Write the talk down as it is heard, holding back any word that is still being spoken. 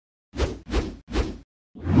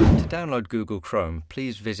download Google Chrome,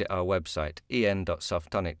 please visit our website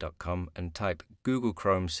en.softonic.com and type Google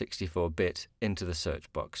Chrome 64-bit into the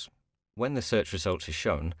search box. When the search results are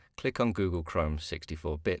shown, click on Google Chrome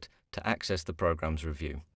 64-bit to access the program's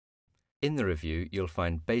review. In the review, you'll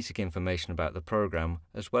find basic information about the program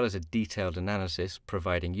as well as a detailed analysis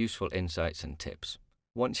providing useful insights and tips.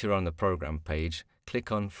 Once you're on the program page, click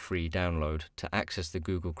on Free Download to access the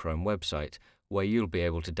Google Chrome website where you'll be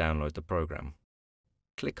able to download the program.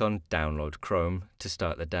 Click on Download Chrome to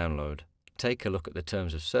start the download. Take a look at the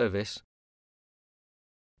terms of service.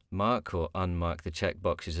 Mark or unmark the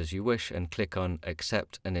checkboxes as you wish and click on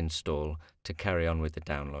Accept and Install to carry on with the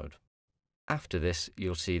download. After this,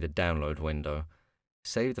 you'll see the download window.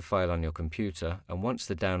 Save the file on your computer, and once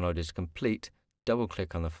the download is complete,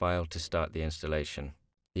 double-click on the file to start the installation.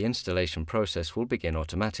 The installation process will begin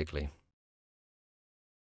automatically.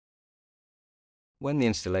 When the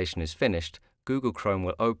installation is finished, Google Chrome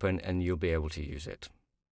will open and you'll be able to use it.